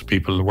upon hundreds of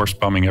people. The worst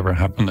bombing ever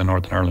happened in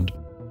Northern Ireland.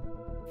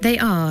 They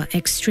are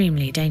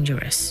extremely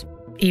dangerous,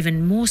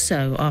 even more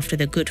so after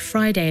the Good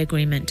Friday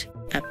Agreement,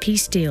 a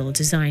peace deal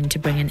designed to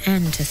bring an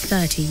end to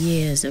 30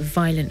 years of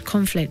violent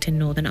conflict in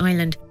Northern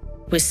Ireland,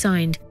 was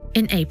signed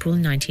in April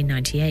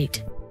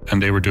 1998.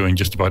 And they were doing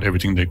just about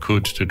everything they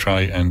could to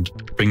try and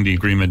bring the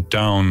agreement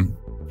down.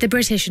 The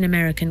British and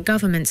American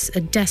governments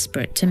are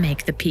desperate to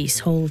make the peace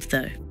hold,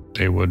 though.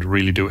 They would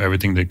really do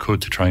everything they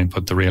could to try and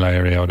put the real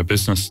IRA out of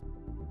business.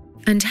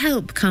 And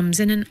help comes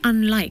in an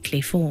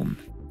unlikely form,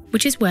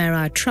 which is where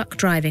our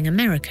truck-driving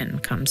American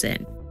comes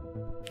in.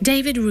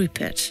 David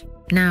Rupert,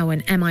 now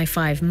an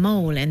MI5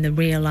 mole in the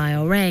real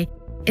IRA,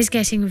 is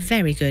getting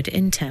very good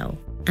intel,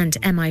 and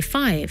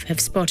MI5 have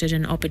spotted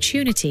an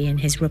opportunity in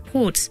his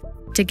reports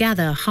to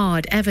gather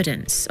hard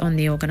evidence on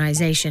the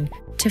organisation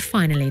to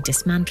finally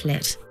dismantle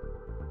it.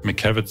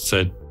 McKevitt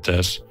said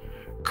that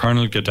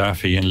Colonel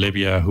Gaddafi in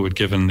Libya, who had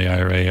given the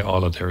IRA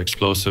all of their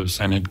explosives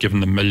and had given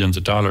them millions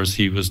of dollars,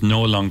 he was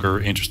no longer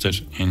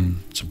interested in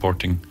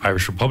supporting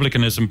Irish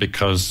republicanism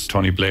because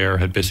Tony Blair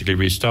had basically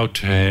reached out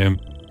to him.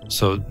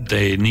 So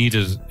they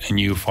needed a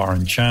new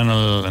foreign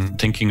channel and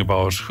thinking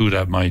about who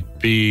that might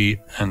be.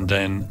 And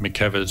then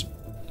McKevitt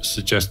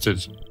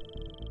suggested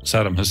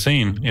Saddam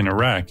Hussein in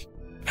Iraq.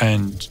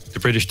 And the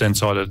British then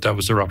saw that that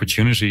was their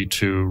opportunity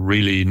to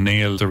really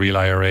nail the real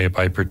IRA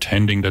by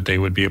pretending that they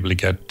would be able to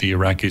get the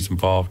Iraqis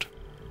involved.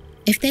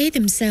 If they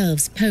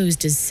themselves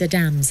posed as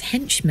Saddam's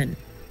henchmen,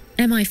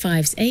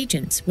 MI5's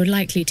agents were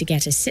likely to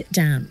get a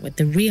sit-down with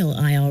the real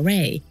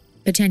IRA,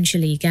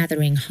 potentially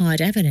gathering hard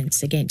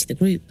evidence against the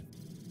group.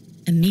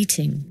 A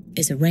meeting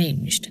is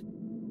arranged.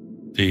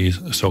 The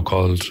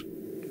so-called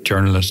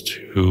journalist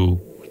who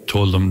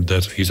told them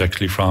that he's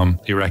actually from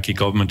the Iraqi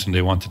government and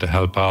they wanted to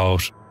help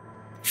out.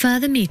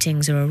 Further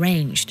meetings are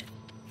arranged,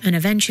 and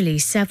eventually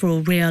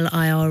several real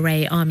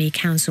IRA Army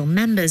Council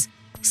members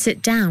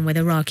sit down with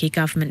Iraqi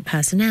government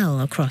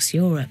personnel across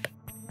Europe.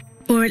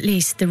 Or at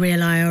least the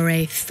real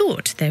IRA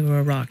thought they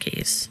were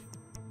Iraqis.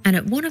 And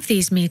at one of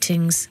these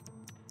meetings,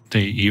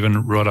 they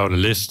even wrote out a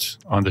list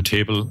on the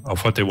table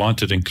of what they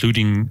wanted,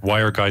 including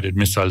wire-guided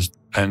missiles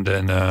and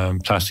then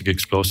plastic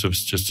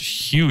explosives, just a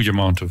huge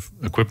amount of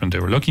equipment they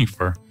were looking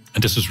for.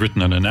 And this was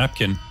written on a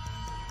napkin.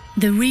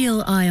 The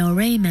real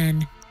IRA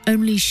men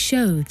only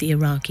showed the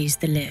Iraqis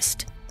the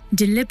list,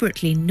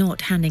 deliberately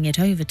not handing it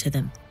over to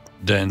them.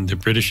 Then the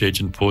British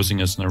agent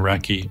posing as an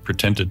Iraqi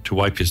pretended to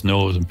wipe his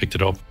nose and picked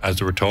it up as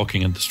they were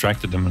talking and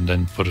distracted them and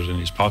then put it in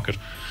his pocket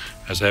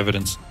as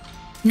evidence.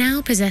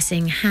 Now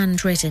possessing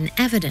handwritten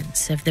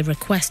evidence of the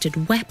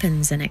requested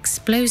weapons and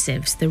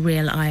explosives the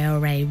real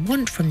IRA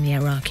want from the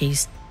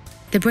Iraqis,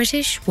 the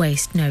British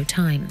waste no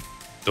time.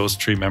 Those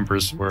three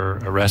members were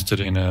arrested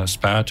in a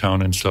spa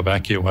town in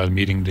Slovakia while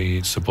meeting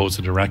the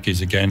supposed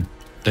Iraqis again.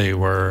 They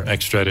were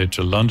extradited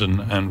to London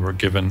and were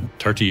given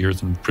 30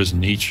 years in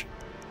prison each.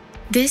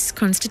 This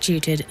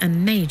constituted a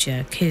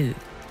major coup.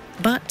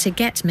 But to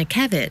get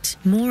McKevitt,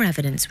 more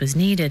evidence was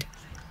needed,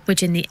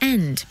 which in the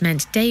end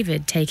meant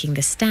David taking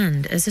the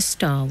stand as a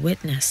star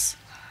witness,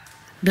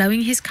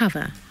 blowing his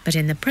cover, but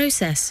in the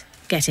process,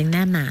 getting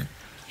their man,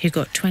 who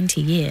got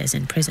 20 years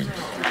in prison.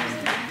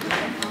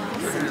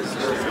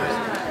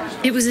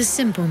 It was a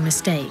simple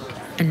mistake,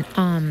 an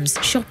arms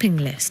shopping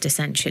list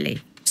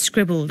essentially,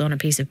 scribbled on a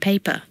piece of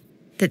paper,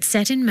 that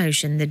set in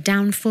motion the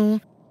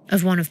downfall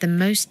of one of the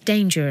most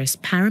dangerous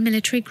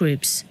paramilitary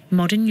groups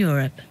modern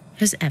Europe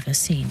has ever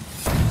seen.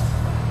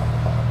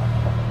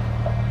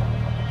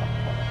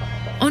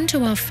 On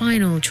to our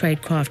final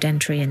Tradecraft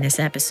entry in this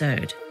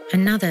episode,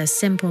 another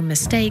simple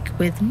mistake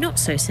with not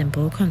so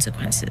simple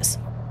consequences.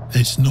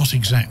 It's not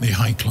exactly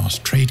high-class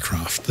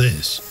tradecraft,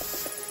 this.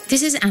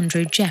 This is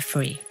Andrew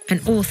Jeffrey,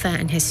 an author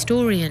and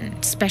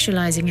historian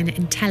specialising in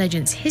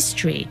intelligence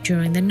history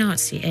during the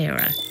Nazi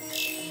era.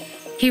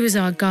 He was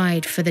our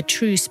guide for the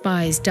True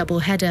Spies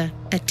doubleheader,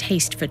 A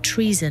Taste for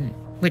Treason,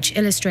 which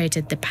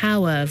illustrated the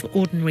power of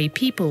ordinary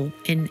people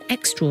in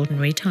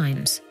extraordinary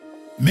times.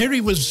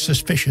 Mary was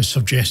suspicious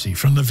of Jessie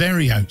from the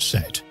very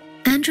outset.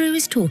 Andrew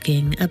is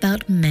talking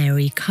about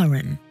Mary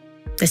Curran,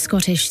 the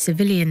Scottish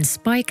civilian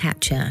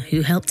spycatcher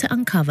who helped to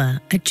uncover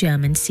a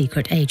German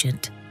secret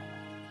agent.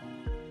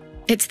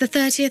 It's the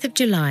 30th of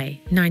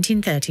July,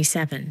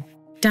 1937,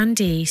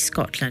 Dundee,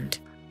 Scotland.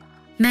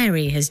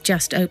 Mary has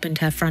just opened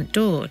her front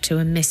door to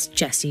a Miss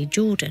Jessie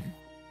Jordan,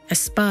 a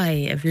spy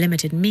of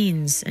limited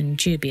means and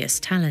dubious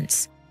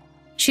talents.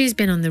 She's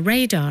been on the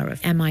radar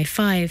of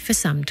MI5 for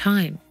some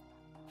time.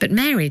 But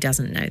Mary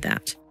doesn't know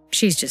that.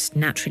 She's just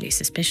naturally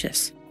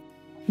suspicious.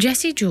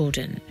 Jessie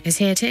Jordan is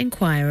here to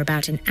inquire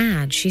about an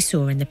ad she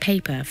saw in the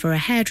paper for a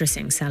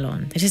hairdressing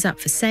salon that is up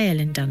for sale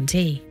in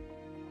Dundee.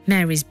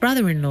 Mary's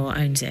brother-in-law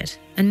owns it,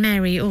 and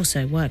Mary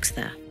also works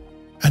there.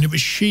 And it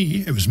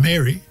was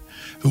Mary,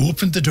 who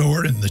opened the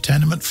door in the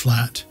tenement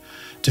flat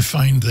to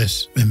find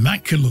this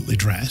immaculately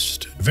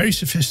dressed, very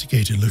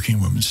sophisticated-looking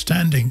woman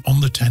standing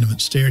on the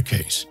tenement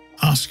staircase,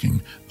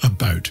 asking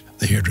about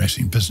the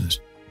hairdressing business.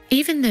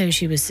 Even though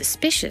she was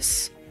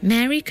suspicious,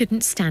 Mary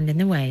couldn't stand in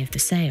the way of the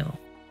sale.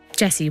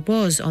 Jessie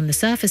was, on the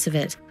surface of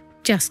it,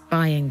 just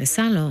buying the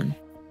salon.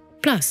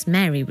 Plus,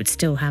 Mary would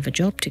still have a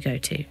job to go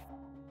to.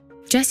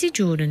 Jessie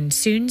Jordan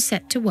soon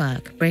set to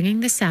work bringing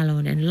the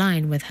salon in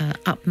line with her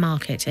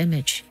upmarket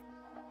image.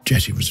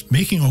 Jessie was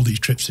making all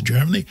these trips to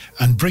Germany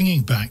and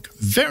bringing back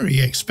very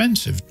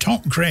expensive,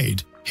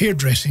 top-grade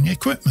hairdressing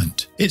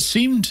equipment. It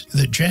seemed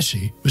that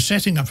Jessie was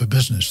setting up a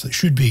business that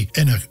should be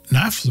in an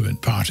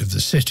affluent part of the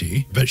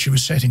city, but she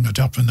was setting it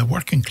up in the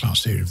working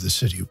class area of the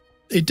city.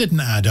 It didn't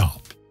add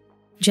up.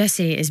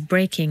 Jessie is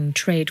breaking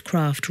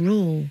Tradecraft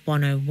Rule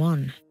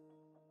 101.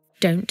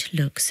 Don't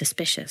look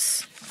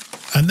suspicious.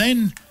 And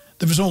then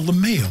there was all the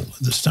mail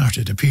that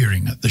started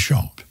appearing at the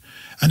shop,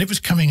 and it was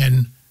coming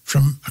in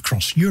from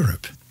across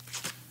Europe.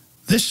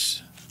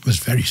 This was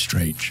very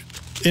strange.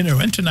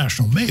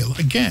 International mail,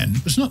 again,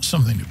 was not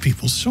something that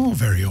people saw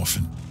very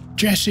often.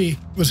 Jessie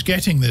was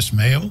getting this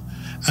mail,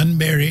 and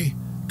Mary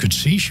could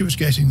see she was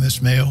getting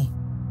this mail.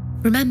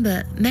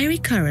 Remember, Mary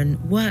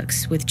Curran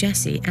works with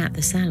Jessie at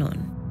the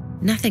salon.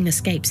 Nothing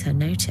escapes her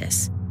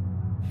notice.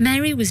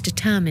 Mary was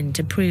determined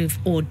to prove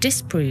or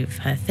disprove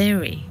her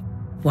theory,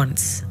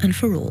 once and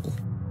for all.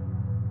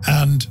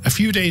 And a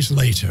few days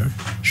later,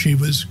 she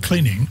was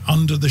cleaning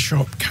under the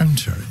shop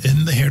counter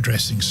in the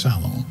hairdressing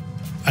salon.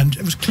 And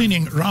it was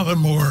cleaning rather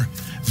more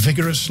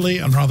vigorously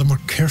and rather more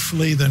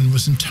carefully than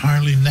was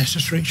entirely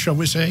necessary, shall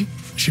we say.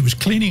 She was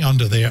cleaning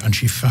under there and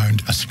she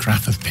found a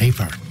scrap of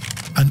paper.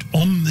 And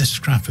on this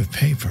scrap of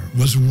paper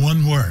was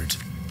one word,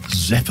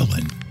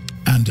 Zeppelin,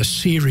 and a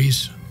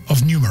series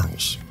of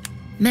numerals.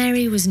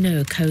 Mary was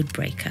no code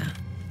breaker.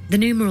 The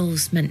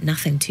numerals meant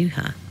nothing to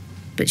her,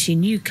 but she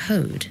knew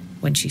code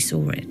when she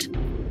saw it.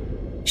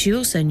 She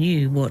also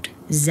knew what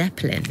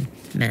Zeppelin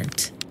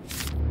meant.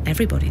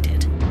 Everybody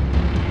did.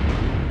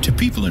 To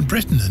people in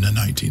Britain in the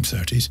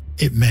 1930s,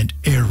 it meant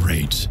air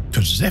raids,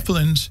 because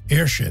Zeppelins,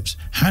 airships,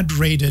 had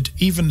raided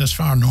even as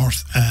far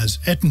north as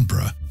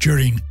Edinburgh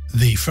during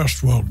the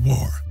First World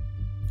War.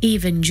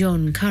 Even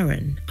John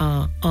Curran,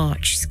 our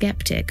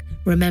arch-skeptic,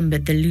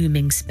 remembered the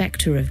looming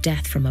spectre of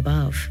death from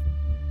above.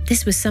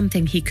 This was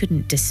something he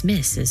couldn't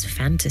dismiss as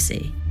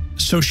fantasy.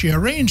 So she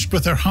arranged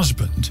with her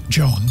husband,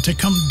 John, to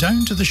come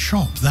down to the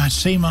shop that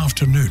same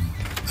afternoon.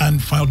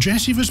 And while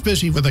Jessie was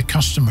busy with a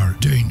customer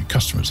doing a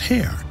customer's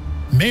hair,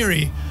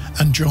 Mary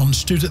and John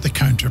stood at the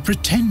counter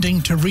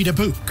pretending to read a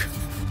book.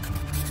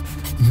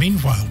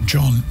 Meanwhile,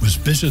 John was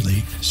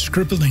busily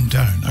scribbling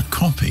down a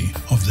copy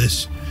of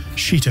this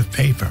sheet of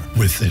paper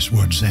with this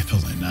word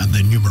Zeppelin and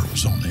the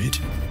numerals on it.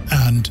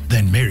 And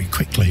then Mary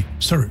quickly,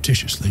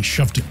 surreptitiously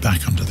shoved it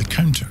back under the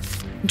counter.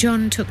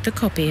 John took the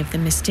copy of the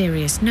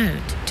mysterious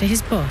note to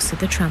his boss at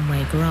the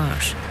tramway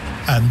garage.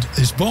 And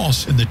his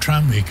boss in the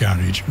tramway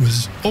garage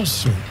was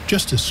also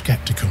just as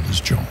sceptical as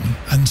John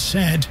and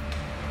said,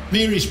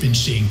 "Mary's been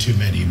seeing too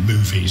many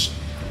movies."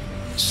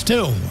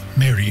 Still,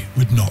 Mary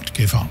would not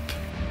give up.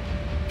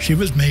 She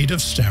was made of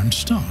stern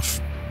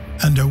stuff.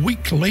 And a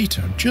week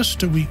later,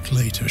 just a week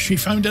later, she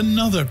found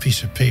another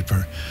piece of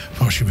paper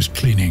while she was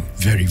cleaning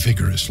very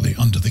vigorously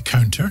under the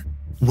counter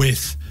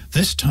with,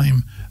 this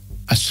time,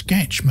 a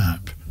sketch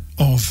map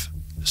of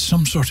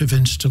some sort of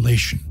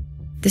installation.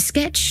 The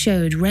sketch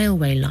showed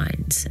railway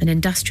lines and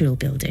industrial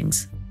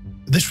buildings.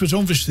 This was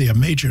obviously a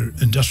major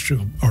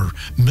industrial or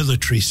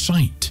military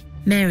site.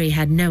 Mary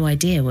had no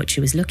idea what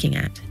she was looking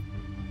at,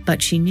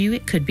 but she knew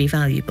it could be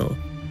valuable.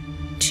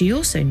 She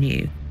also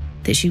knew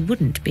that she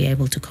wouldn't be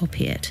able to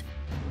copy it.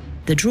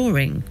 The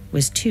drawing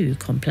was too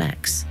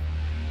complex.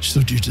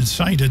 So she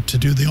decided to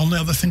do the only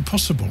other thing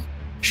possible.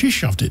 She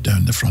shoved it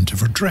down the front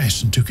of her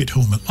dress and took it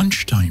home at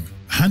lunchtime,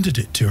 handed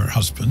it to her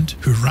husband,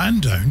 who ran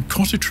down,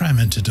 caught a tram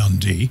into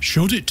Dundee,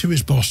 showed it to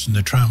his boss in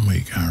the tramway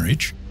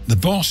garage. The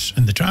boss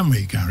in the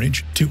tramway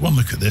garage took one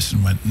look at this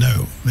and went,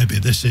 "No, maybe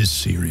this is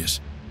serious."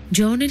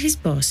 John and his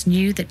boss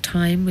knew that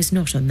time was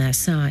not on their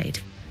side.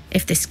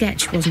 If the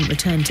sketch wasn't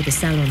returned to the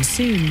salon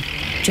soon,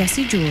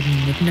 Jessie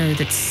Jordan would know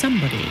that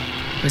somebody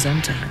was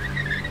onto her.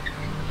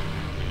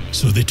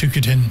 So they took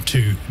it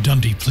into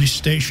Dundee police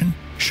station,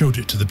 showed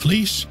it to the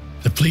police.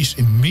 The police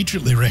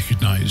immediately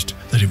recognised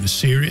that it was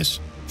serious,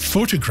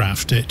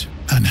 photographed it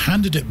and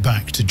handed it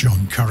back to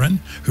John Curran,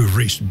 who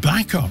raced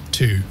back up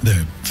to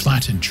the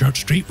flat in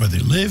Church Street where they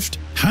lived,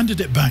 handed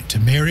it back to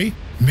Mary.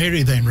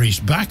 Mary then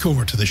raced back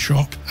over to the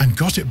shop and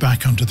got it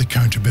back under the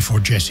counter before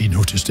Jessie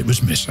noticed it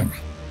was missing.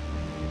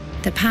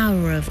 The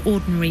power of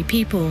ordinary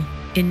people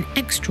in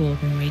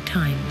extraordinary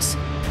times.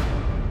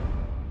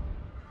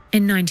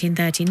 In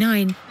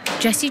 1939,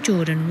 Jessie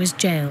Jordan was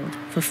jailed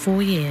for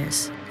 4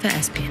 years for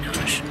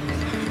espionage.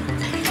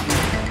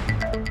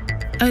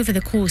 Over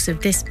the course of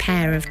this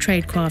pair of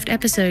Tradecraft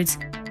episodes,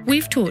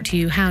 we've taught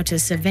you how to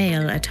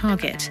surveil a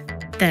target,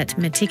 that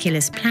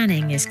meticulous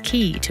planning is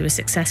key to a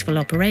successful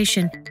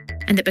operation,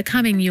 and that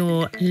becoming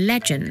your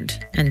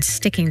legend and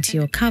sticking to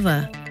your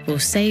cover will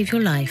save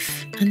your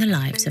life and the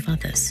lives of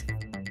others.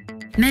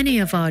 Many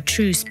of our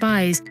true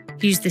spies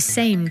use the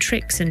same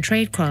tricks and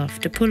tradecraft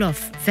to pull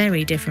off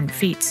very different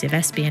feats of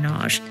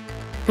espionage,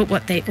 but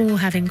what they all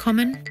have in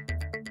common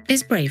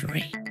is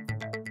bravery.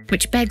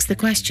 Which begs the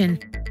question,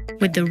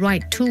 with the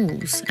right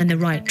tools and the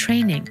right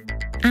training,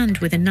 and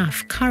with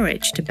enough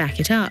courage to back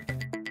it up,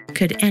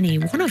 could any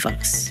one of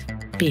us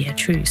be a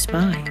true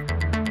spy?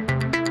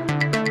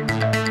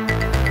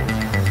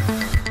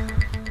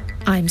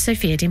 I'm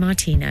Sophia Di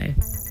Martino.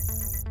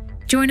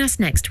 Join us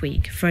next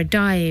week for a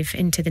dive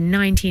into the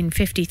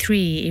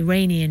 1953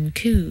 Iranian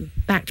coup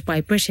backed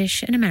by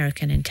British and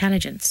American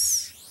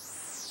intelligence.